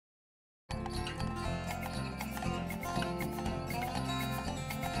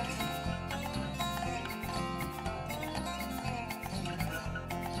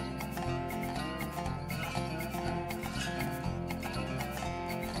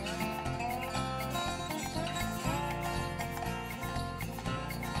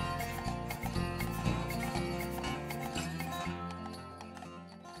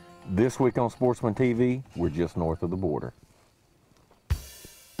This week on Sportsman TV, we're just north of the border.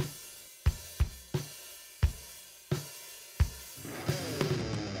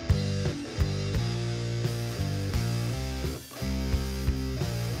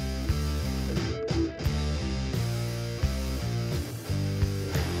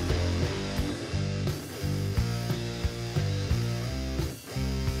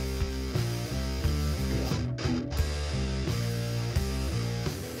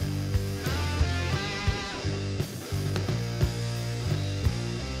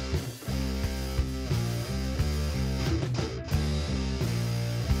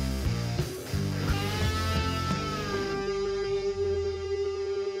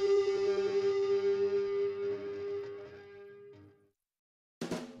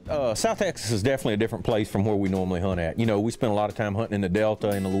 South Texas is definitely a different place from where we normally hunt at. You know, we spend a lot of time hunting in the Delta,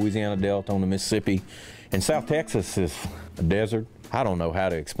 in the Louisiana Delta, on the Mississippi. And South Texas is a desert. I don't know how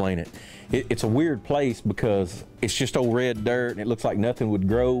to explain it. It's a weird place because it's just old red dirt and it looks like nothing would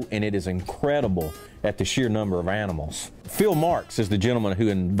grow, and it is incredible at the sheer number of animals. Phil Marks is the gentleman who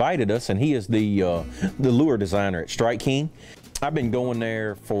invited us, and he is the lure designer at Strike King. I've been going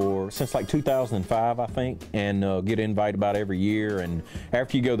there since like 2005, I think, and get invited about every year. And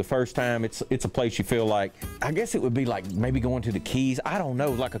after you go the first time, it's a place you feel like, I guess it would be like maybe going to the Keys. I don't know,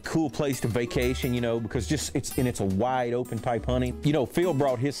 like a cool place to vacation, you know, because it's a wide open type hunting. You know, Phil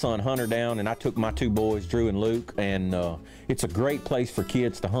brought his son Hunter down, and I took my two boys, Drew and Luke, and it's a great place for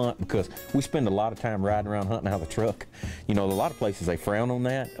kids to hunt because we spend a lot of time riding around hunting out of the truck. You know, a lot of places they frown on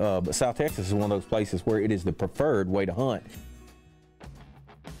that, but South Texas is one of those places where it is the preferred way to hunt.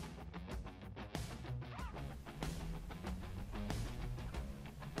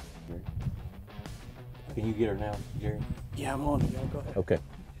 Can you get her now, Jerry? Yeah, I'm on it. Go ahead. Okay.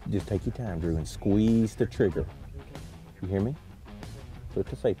 Just take your time, Drew, and squeeze the trigger. You hear me? Put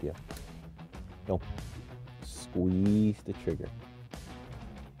the safety up. No. Squeeze the trigger.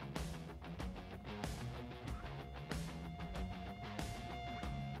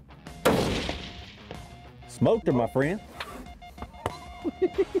 Smoked her, my friend.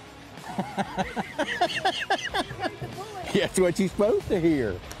 That's what you're supposed to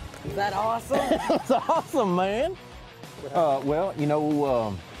hear. Is that awesome? That's awesome, man. Well, you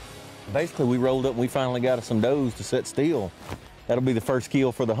know, basically we rolled up and we finally got us some does to set still. That'll be the first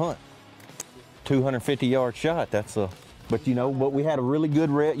kill for the hunt. 250-yard shot. That's a, but you know, we had a really good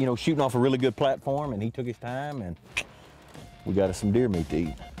shooting off a really good platform, and he took his time, and we got us some deer meat to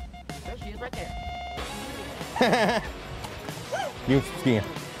eat. There she is, right there. Give us some skin.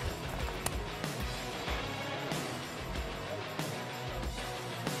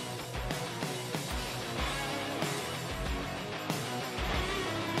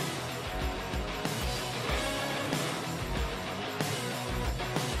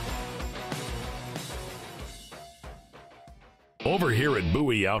 Over here at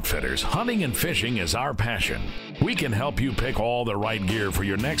Bowie Outfitters, hunting and fishing is our passion. We can help you pick all the right gear for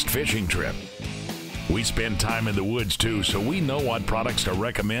your next fishing trip. We spend time in the woods too, so we know what products to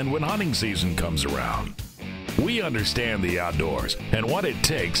recommend when hunting season comes around. We understand the outdoors and what it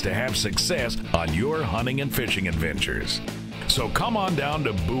takes to have success on your hunting and fishing adventures. So come on down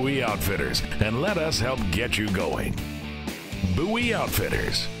to Bowie Outfitters and let us help get you going. Bowie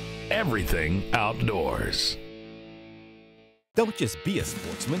Outfitters, everything outdoors. Don't just be a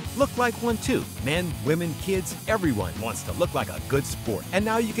sportsman, look like one too. Men, women, kids, everyone wants to look like a good sport. And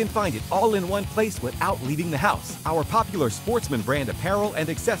now you can find it all in one place without leaving the house. Our popular Sportsman brand apparel and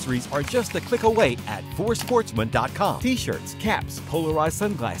accessories are just a click away at forsportsman.com. T-shirts, caps, polarized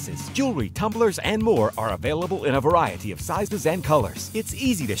sunglasses, jewelry, tumblers, and more are available in a variety of sizes and colors. It's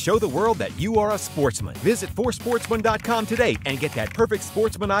easy to show the world that you are a sportsman. Visit forsportsman.com today and get that perfect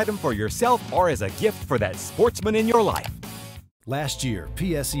sportsman item for yourself or as a gift for that sportsman in your life. Last year,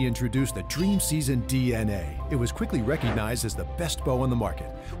 PSE introduced the Dream Season DNA. It was quickly recognized as the best bow on the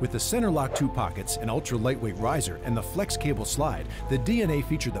market. With the center lock 2 pockets, an ultra lightweight riser, and the flex cable slide, the DNA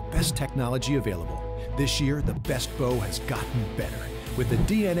featured the best technology available. This year, the best bow has gotten better. With the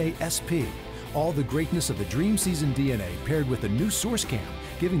DNA SP, all the greatness of the Dream Season DNA paired with the new source cam,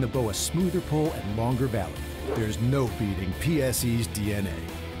 giving the bow a smoother pull and longer valley. There's no beating PSE's DNA.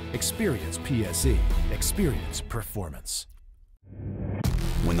 Experience PSE. Experience performance.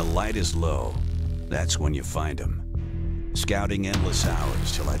 When the light is low, that's when you find them. Scouting endless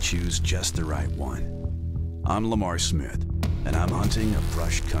hours till I choose just the right one. I'm Lamar Smith, and I'm hunting a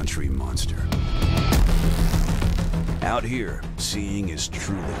brush country monster. Out here, seeing is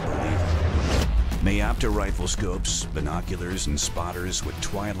truly believing. Mayopta rifle scopes, binoculars, and spotters with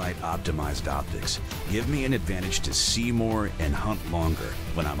twilight-optimized optics give me an advantage to see more and hunt longer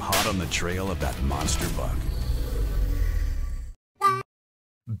when I'm hot on the trail of that monster buck.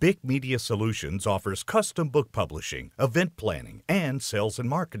 Bic Media Solutions offers custom book publishing, event planning, and sales and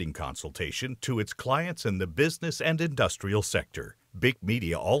marketing consultation to its clients in the business and industrial sector. Bic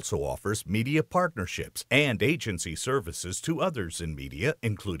Media also offers media partnerships and agency services to others in media,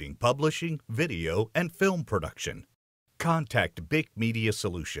 including publishing, video, and film production. Contact Bic Media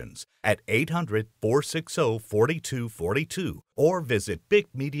Solutions at 800-460-4242 or visit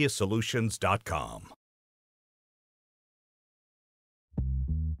bicmediasolutions.com.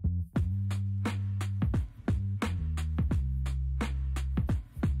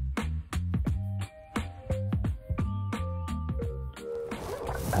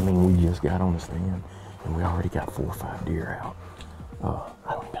 I mean, we just got on the stand, and we already got 4 or 5 deer out. I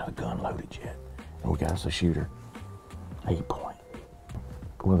don't even have a gun loaded yet, and we got us a shooter, 8-point.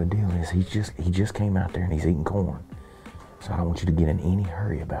 Well, the deal is he just came out there and he's eating corn, so I don't want you to get in any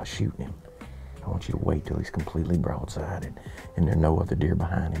hurry about shooting him. I want you to wait till he's completely broadsided, and there are no other deer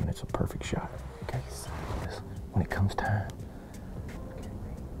behind him, and it's a perfect shot. Okay, so when it comes time.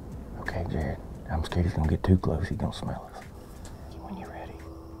 Okay, Jared, I'm scared he's gonna get too close. He's gonna smell us. When you're ready.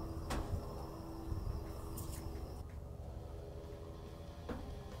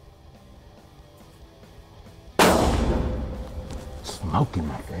 Smoke him,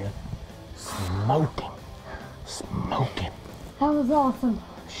 my friend. Smoke him. Smoke him. That was awesome.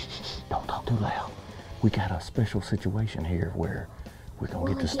 Shh, don't talk too loud. We got a special situation here where we're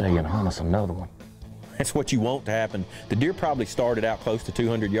gonna get to stay and hunt us another one. That's what you want to happen. The deer probably started out close to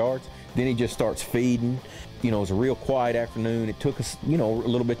 200 yards. Then he just starts feeding. You know, it was a real quiet afternoon. It took us, you know, a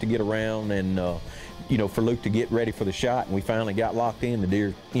little bit to get around and, you know, for Luke to get ready for the shot. And we finally got locked in. The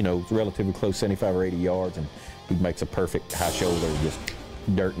deer, you know, was relatively close, 75 or 80 yards. And he makes a perfect high shoulder, just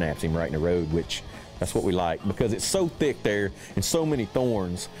dirt naps him right in the road, which that's what we like because it's so thick there and so many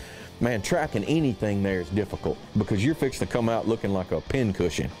thorns. Man, tracking anything there is difficult because you're fixing to come out looking like a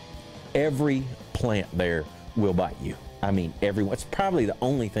pincushion. Every plant there will bite you. I mean, everyone. It's probably the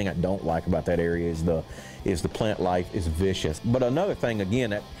only thing I don't like about that area is the plant life is vicious. But another thing, again,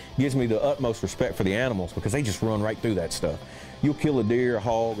 that gives me the utmost respect for the animals because they just run right through that stuff. You'll kill a deer, a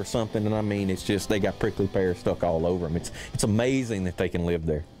hog, or something, and I mean, it's just they got prickly pears stuck all over them. It's amazing that they can live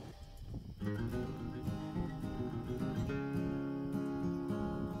there.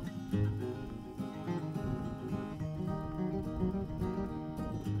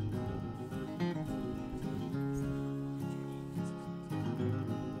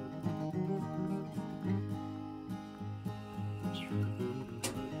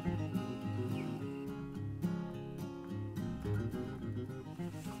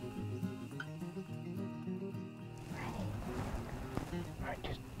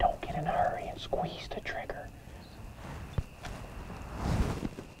 Just don't get in a hurry and squeeze the trigger.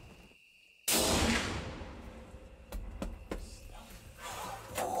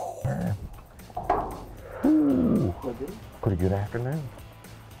 Ooh, pretty good afternoon.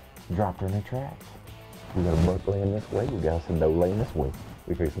 Dropped her in the tracks. We got a buck laying this way, we got some doe laying this way.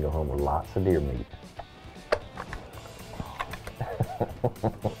 We're fixing to go home with lots of deer meat.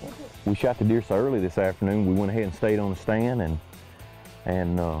 We shot the deer so early this afternoon, we went ahead and stayed on the stand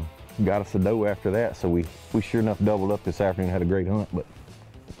and got us a doe after that. So we sure enough doubled up this afternoon, had a great hunt. But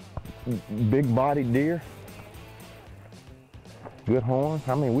big bodied deer, good horn.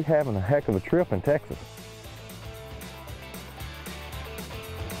 I mean, we're having a heck of a trip in Texas.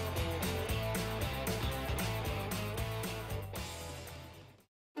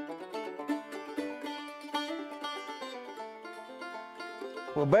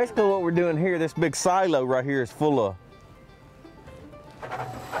 Well, basically what we're doing here, this big silo right here is full of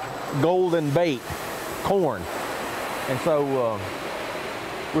golden bait, corn. And so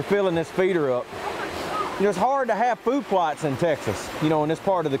we're filling this feeder up. You know, it's hard to have food plots in Texas, you know, in this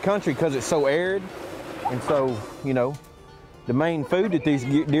part of the country because it's so arid. And so, you know, the main food that these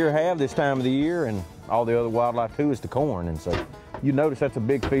deer have this time of the year and all the other wildlife too is the corn. And so you notice that's a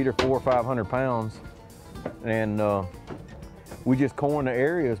big feeder, 400 or 500 pounds. And we just corn the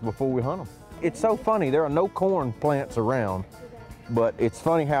areas before we hunt them. It's so funny, there are no corn plants around, but it's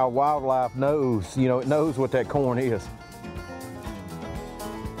funny how wildlife knows, you know, it knows what that corn is.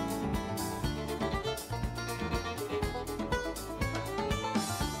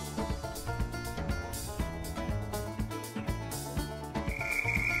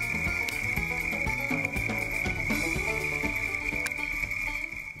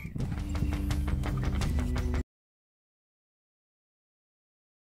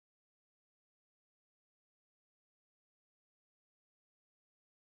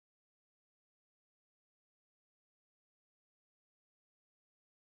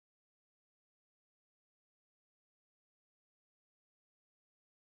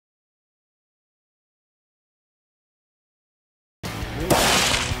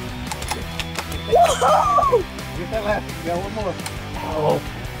 left. Got one more. Oh,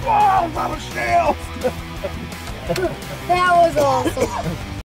 oh, I was shelled. That was awesome.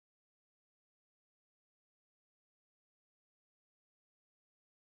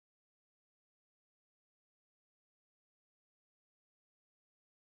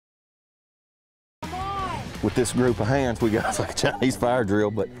 With this group of hands, we got like a Chinese fire drill,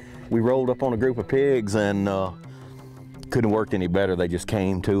 but we rolled up on a group of pigs and couldn't have worked any better. They just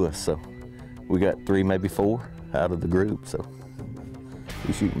came to us. So we got 3, maybe 4 out of the group. So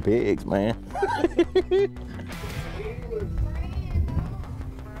we're shooting pigs, man.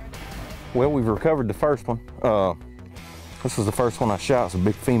 Well, we've recovered the first one. This was the first one I shot. It's a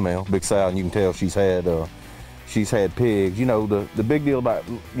big female, big sow, and you can tell she's had pigs. You know, the big deal about,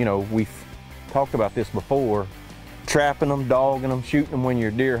 you know, we've talked about this before, trapping them, dogging them, shooting them when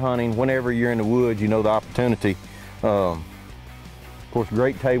you're deer hunting, whenever you're in the woods, you know the opportunity. Of course,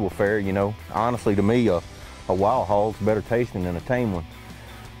 great table fare, you know. Honestly, to me, a wild hog's better tasting than a tame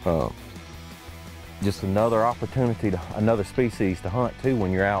one. Just another opportunity, another species to hunt too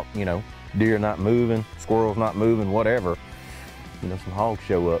when you're out, you know, deer not moving, squirrels not moving, whatever. You know, some hogs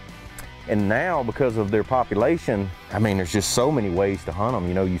show up. And now, because of their population, I mean, there's just so many ways to hunt them.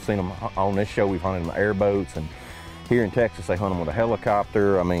 You know, you've seen them on this show, we've hunted them with airboats, and here in Texas, they hunt them with a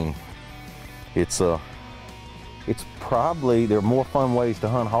helicopter. I mean, it's probably, there are more fun ways to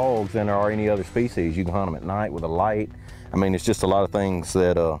hunt hogs than there are any other species. You can hunt them at night with a light. I mean, it's just a lot of things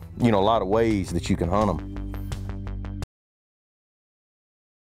that, you know, a lot of ways that you can hunt them.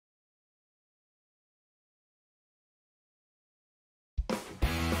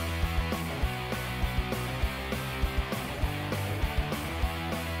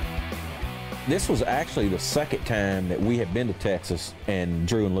 This was actually the second time that we had been to Texas and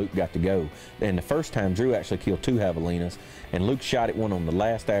Drew and Luke got to go. And the first time, Drew actually killed 2 javelinas, and Luke shot at one on the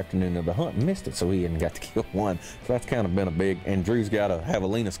last afternoon of the hunt and missed it, so he hadn't got to kill one. So that's kind of been a big, and Drew's got a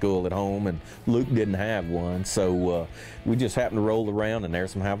javelina skull at home, and Luke didn't have one. So we just happened to roll around, and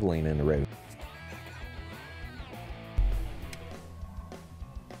there's some javelina in the road.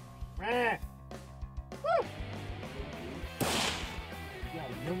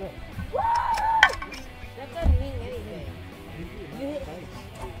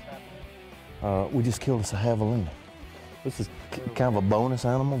 We just killed us a javelina. This is kind of a bonus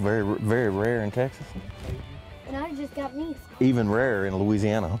animal, very, very rare in Texas. And I just got me. Even rarer in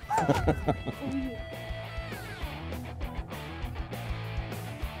Louisiana.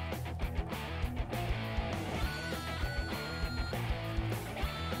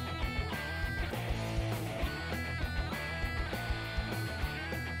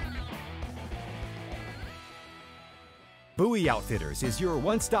 Bowie Outfitters is your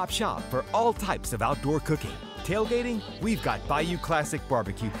one-stop shop for all types of outdoor cooking. Tailgating? We've got Bayou Classic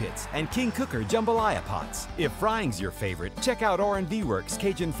barbecue pits and King Cooker jambalaya pots. If frying's your favorite, check out R&V Works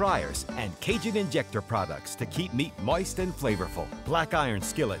Cajun Fryers and Cajun Injector products to keep meat moist and flavorful. Black iron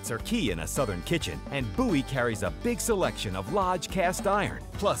skillets are key in a southern kitchen, and Bowie carries a big selection of Lodge cast iron,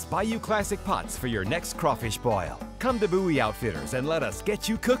 plus Bayou Classic pots for your next crawfish boil. Come to Bowie Outfitters and let us get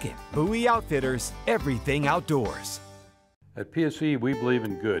you cooking. Bowie Outfitters, everything outdoors. At PSE, we believe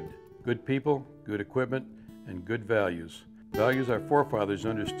in good people, good equipment, and good values. Values our forefathers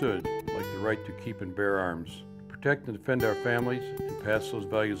understood, like the right to keep and bear arms, protect and defend our families, and pass those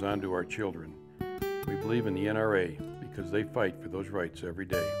values on to our children. We believe in the NRA because they fight for those rights every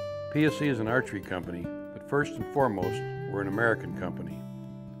day. PSE is an archery company, but first and foremost, we're an American company.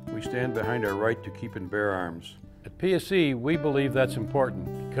 We stand behind our right to keep and bear arms. At PSE, we believe that's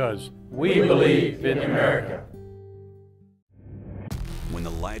important because we believe in America. When the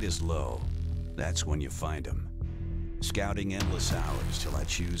light is low, that's when you find them. Scouting endless hours till I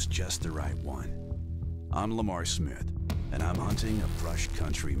choose just the right one. I'm Lamar Smith, and I'm hunting a brush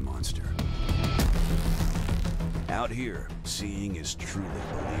country monster. Out here, seeing is truly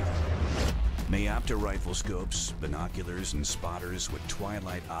believing. Mayopta rifle scopes, binoculars, and spotters with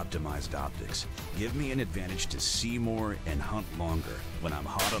twilight-optimized optics give me an advantage to see more and hunt longer when I'm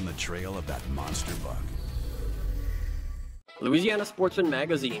hot on the trail of that monster buck. Louisiana Sportsman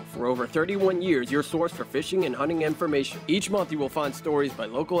Magazine. For over 31 years, your source for fishing and hunting information. Each month you will find stories by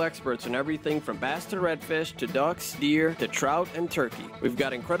local experts on everything from bass to redfish, to ducks, deer, to trout, and turkey. We've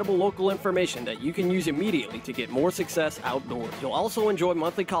got incredible local information that you can use immediately to get more success outdoors. You'll also enjoy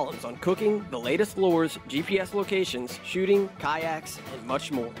monthly columns on cooking, the latest lures, GPS locations, shooting, kayaks, and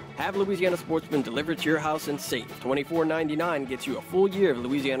much more. Have Louisiana Sportsman delivered to your house and safe. $24.99 gets you a full year of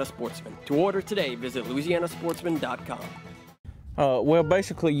Louisiana Sportsman. To order today, visit louisianasportsman.com. Well,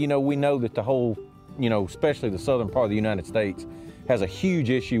 basically, you know, we know that the whole, you know, especially the southern part of the United States has a huge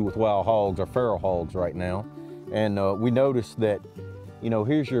issue with wild hogs or feral hogs right now. And we noticed that, you know,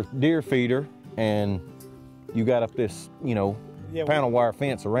 here's your deer feeder, and you got up this, you know, panel wire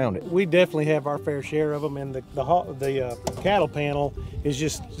fence around it. We definitely have our fair share of them, and the cattle panel is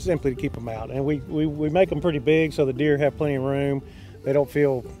just simply to keep them out. And we make them pretty big so the deer have plenty of room. They don't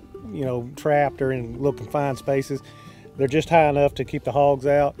feel, you know, trapped or in little confined spaces. They're just high enough to keep the hogs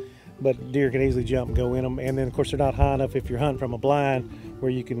out, but deer can easily jump and go in them. And then, of course, they're not high enough if you're hunting from a blind where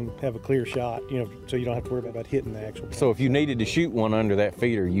you can have a clear shot, you know, so you don't have to worry about hitting the actual. So if you needed to shoot one under that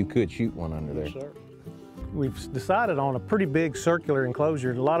feeder, you could shoot one under there. Yes, sir. We've decided on a pretty big circular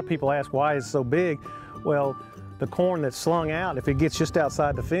enclosure. A lot of people ask why it's so big. Well, the corn that's slung out, if it gets just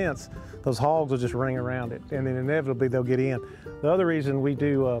outside the fence, those hogs will just ring around it, and then inevitably they'll get in. The other reason we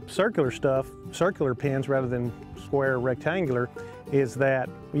do circular stuff, circular pins rather than square or rectangular, is that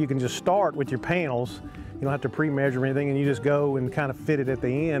you can just start with your panels. You don't have to pre-measure anything, and you just go and kind of fit it at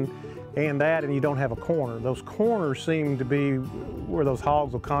the end, and you don't have a corner. Those corners seem to be where those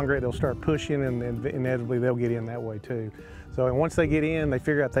hogs will congregate. They'll start pushing, and inevitably they'll get in that way too. So once they get in, they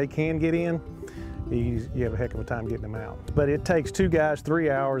figure out they can get in, you have a heck of a time getting them out. But it takes 2 guys 3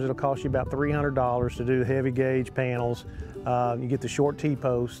 hours. It'll cost you about $300 to do the heavy gauge panels. You get the short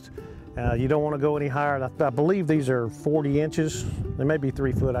T-post. You don't want to go any higher. I believe these are 40 inches. They may be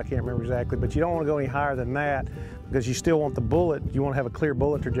 3 foot, I can't remember exactly, but you don't want to go any higher than that because you still want the bullet. You want to have a clear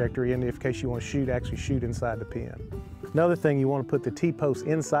bullet trajectory in case you want to actually shoot inside the pin. Another thing, you want to put the T-post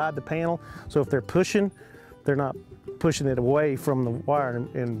inside the panel, so if they're pushing, they're not pushing it away from the wire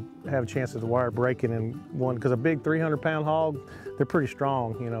and have a chance of the wire breaking in one, because a big 300-pound hog, they're pretty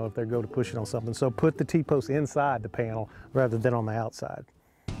strong, you know, if they go to pushing on something. So put the T-post inside the panel rather than on the outside.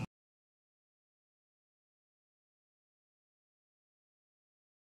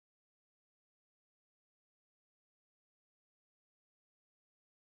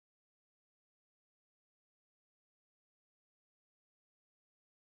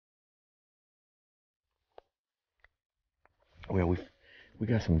 Well, we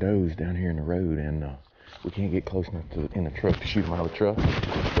got some does down here in the road, and we can't get close enough in the truck to shoot them out of the truck,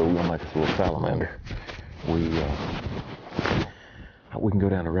 so we're gonna make us a little salamander. We can go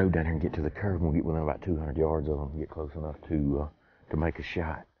down the road down here and get to the curb, and we'll get within about 200 yards of them and get close enough to make a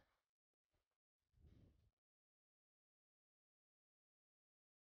shot.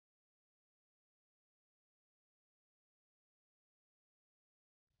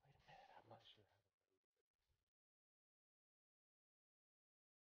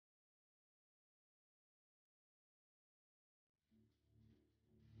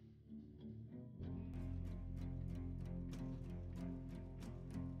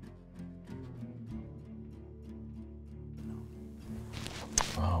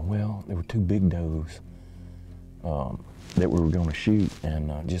 Well, there were 2 big does that we were going to shoot, and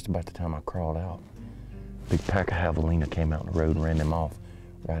just about the time I crawled out, a big pack of javelina came out in the road and ran them off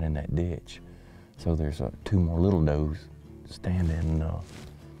right in that ditch. So there's 2 more little does standing in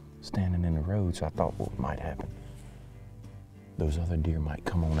the road, so I thought what might happen, those other deer might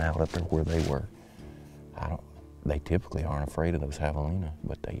come on out up there where they were. They typically aren't afraid of those javelina,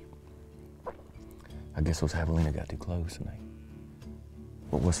 but I guess those javelina got too close, and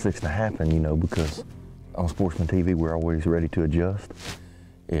what was fixing to happen, you know, because on Sportsman TV, we're always ready to adjust.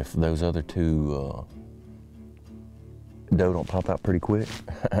 If those other 2 doe don't pop out pretty quick,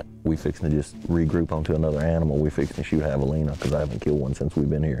 we fixing to just regroup onto another animal. We fixing to shoot javelina, because I haven't killed one since we've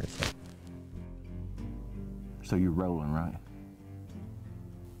been here. So you're rolling, right?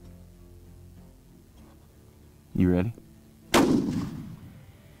 You ready?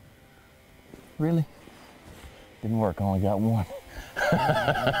 Really? Didn't work, only got one.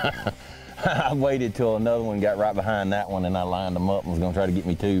 I waited till another one got right behind that one, and I lined them up and was gonna try to get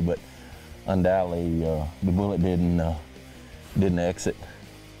me 2, but undoubtedly the bullet didn't exit.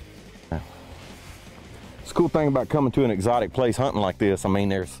 It's a cool thing about coming to an exotic place hunting like this. I mean,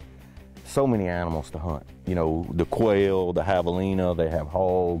 there's so many animals to hunt. You know, the quail, the javelina, they have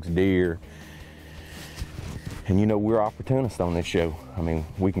hogs, deer. And you know, we're opportunists on this show. I mean,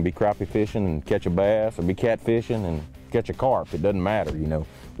 we can be crappie fishing and catch a bass, or be catfishing and catch a carp. It doesn't matter, you know,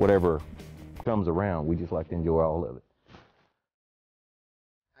 whatever comes around, we just like to enjoy all of it.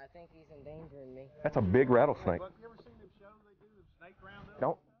 I think he's endangering me. That's a big rattlesnake. Have you ever seen them show they do the snake roundup?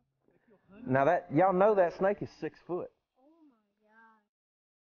 Don't. Now that, y'all know that snake is 6 foot.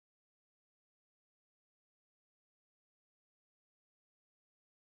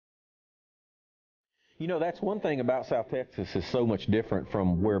 You know, that's one thing about South Texas is so much different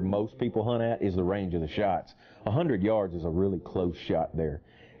from where most people hunt at, is the range of the shots. 100 yards is a really close shot there.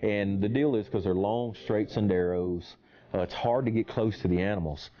 And the deal is, because they're long, straight senderos, It's hard to get close to the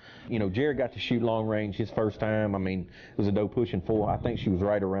animals. You know, Jared got to shoot long range his first time. I mean, it was a doe pushing I think she was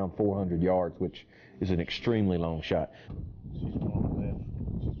right around 400 yards, which is an extremely long shot. She's going on the left.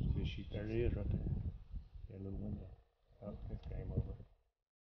 There it is right there. Yeah, a little window. Oh, it's game over.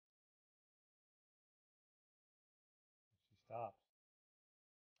 She stops.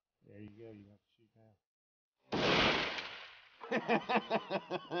 There you go. You have to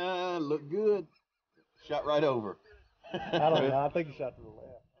shoot now. Look good. Shot right over. I don't know. I think he shot to the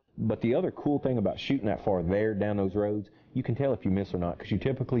left. But the other cool thing about shooting that far there down those roads, you can tell if you miss or not because you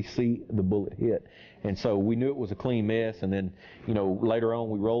typically see the bullet hit. And so we knew it was a clean miss, and then, you know, later on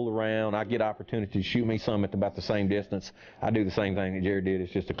we roll around. I get opportunity to shoot me some at about the same distance. I do the same thing that Jared did.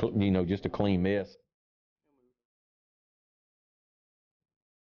 It's just a, you know, just a clean miss.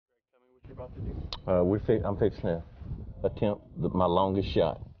 I'm fixing to attempt my longest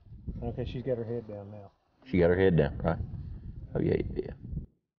shot. Okay, she's got her head down now. She got her head down, right? Oh yeah, yeah.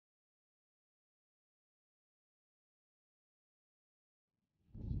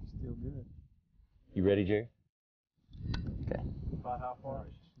 She's still good. You ready, Jerry? Okay. About how far?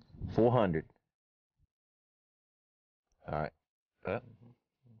 400. All right. I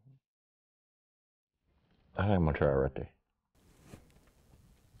think I'm gonna try it right there.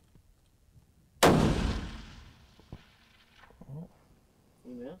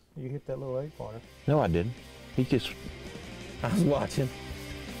 You hit that little 8-pointer. No, I didn't. He just. I was watching.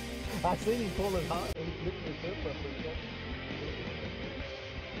 I seen him pull his hot. He was lifting his hip up.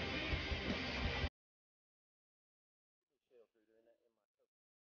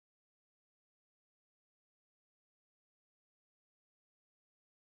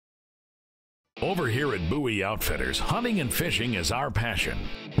 Over here at Bowie Outfitters, hunting and fishing is our passion.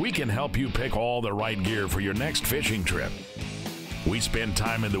 We can help you pick all the right gear for your next fishing trip. We spend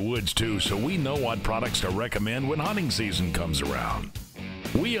time in the woods too, so we know what products to recommend when hunting season comes around.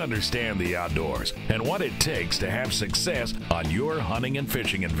 We understand the outdoors and what it takes to have success on your hunting and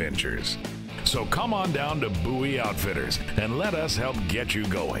fishing adventures. So come on down to Bowie Outfitters and let us help get you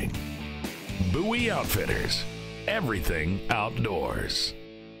going. Bowie Outfitters, everything outdoors.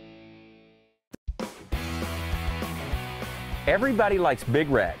 Everybody likes big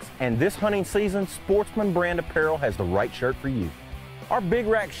racks, and this hunting season, Sportsman brand apparel has the right shirt for you. Our big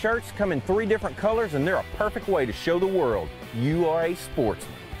rack shirts come in 3 different colors, and they're a perfect way to show the world you are a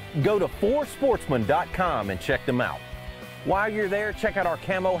sportsman. Go to forsportsman.com and check them out. While you're there, check out our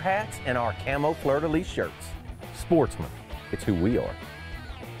camo hats and our camo fleur-de-lis shirts. Sportsman, it's who we are.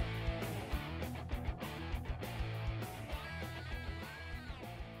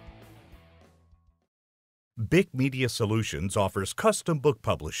 Bic Media Solutions offers custom book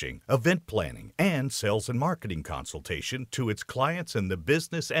publishing, event planning, and sales and marketing consultation to its clients in the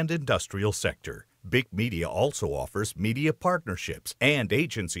business and industrial sector. Bic Media also offers media partnerships and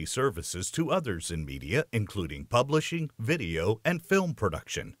agency services to others in media, including publishing, video, and film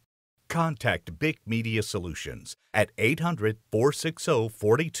production. Contact Bic Media Solutions at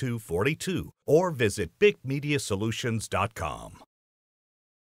 800-460-4242 or visit bicmediasolutions.com.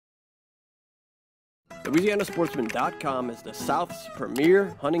 LouisianaSportsman.com is the South's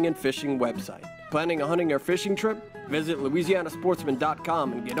premier hunting and fishing website. Planning a hunting or fishing trip? Visit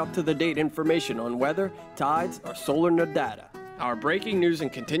LouisianaSportsman.com and get up-to-the-date information on weather, tides, or solar data. Our breaking news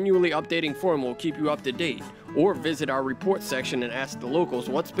and continually updating forum will keep you up to date. Or visit our report section and ask the locals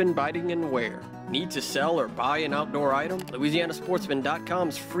what's been biting and where. Need to sell or buy an outdoor item?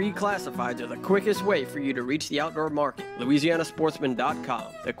 LouisianaSportsman.com's free classifieds are the quickest way for you to reach the outdoor market. LouisianaSportsman.com,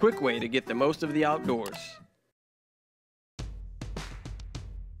 the quick way to get the most of the outdoors.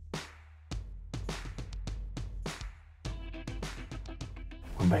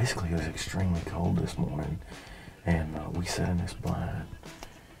 Well, basically, it was extremely cold this morning, and we sat in this blind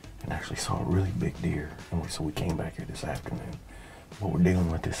and actually saw a really big deer. And so we came back here this afternoon. What we're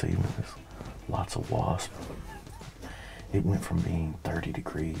dealing with this evening is lots of wasps. It went from being 30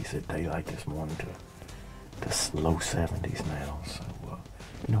 degrees at daylight this morning to low 70s now. So,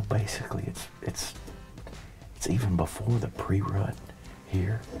 you know, basically it's even before the pre-rut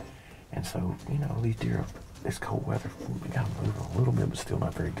here. And so, you know, these deer, this cold weather, we got to move a little bit, but still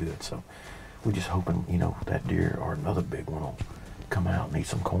not very good. So we're just hoping, you know, that deer or another big one will come out and eat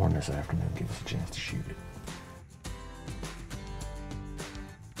some corn this afternoon and give us a chance to shoot it.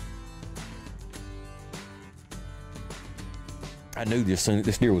 I knew this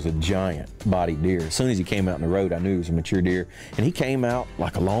deer was a giant-bodied deer. As soon as he came out in the road, I knew he was a mature deer. And he came out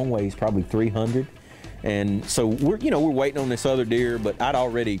like a long ways, probably 300. And so we're waiting on this other deer, but I'd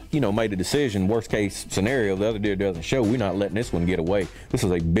already, made a decision. Worst case scenario, the other deer doesn't show. We're not letting this one get away. This is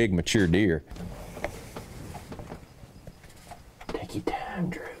a big, mature deer. him,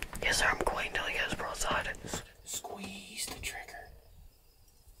 Drew. Yes, sir. I'm going until he goes broadside. Squeeze the trigger.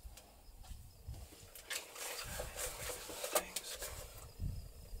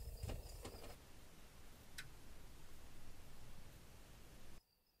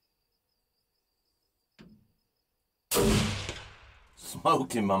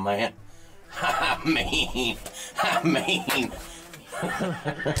 Smoked him, my man. I mean.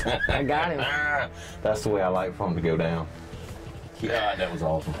 I got him. That's the way I like for him to go down. God, that was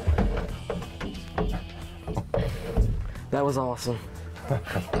awesome. That was awesome.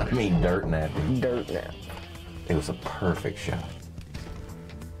 I mean, dirt nap. Dirt nap. It was a perfect shot.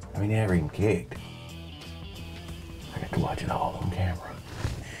 I mean, he never even kicked. I got to watch it all on camera.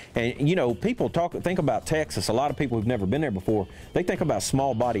 And you know, people think about Texas. A lot of people who've never been there before, they think about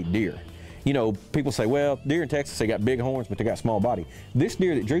small-bodied deer. You know, people say, well, deer in Texas, they got big horns, but they got small body. This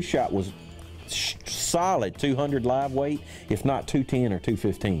deer that Drew shot was solid 200 live weight, if not 210 or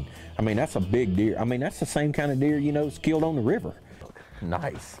 215. I mean, that's a big deer. I mean, that's the same kind of deer, you know, that's killed on the river.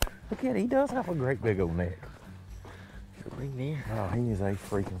 Nice. Look at it, he does have a great big old neck. Oh, he is a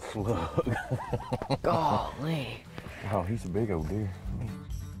freaking slug. Golly. Oh, he's a big old deer.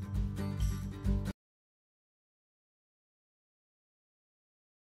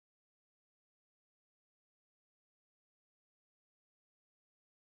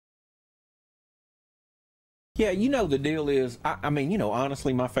 Yeah, you know, the deal is, I mean, you know,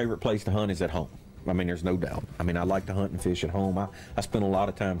 honestly, my favorite place to hunt is at home. I mean, there's no doubt. I mean, I like to hunt and fish at home. I spend a lot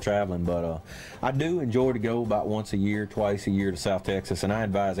of time traveling, but I do enjoy to go about once a year, twice a year to South Texas, and I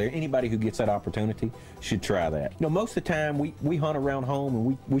advise anybody who gets that opportunity should try that. You know, most of the time we hunt around home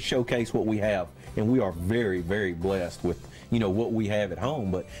and we showcase what we have, and we are very, very blessed with, you know, what we have at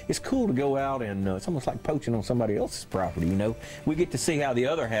home, but it's cool to go out and it's almost like poaching on somebody else's property, you know. We get to see how the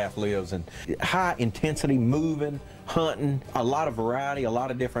other half lives, and high intensity, moving, hunting, a lot of variety, a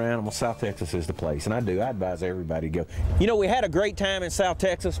lot of different animals. South Texas is the place, and I advise everybody to go. You know, we had a great time in South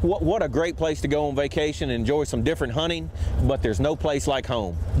Texas. What a great place to go on vacation and enjoy some different hunting, but there's no place like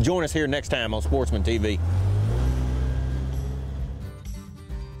home. Join us here next time on Sportsman TV.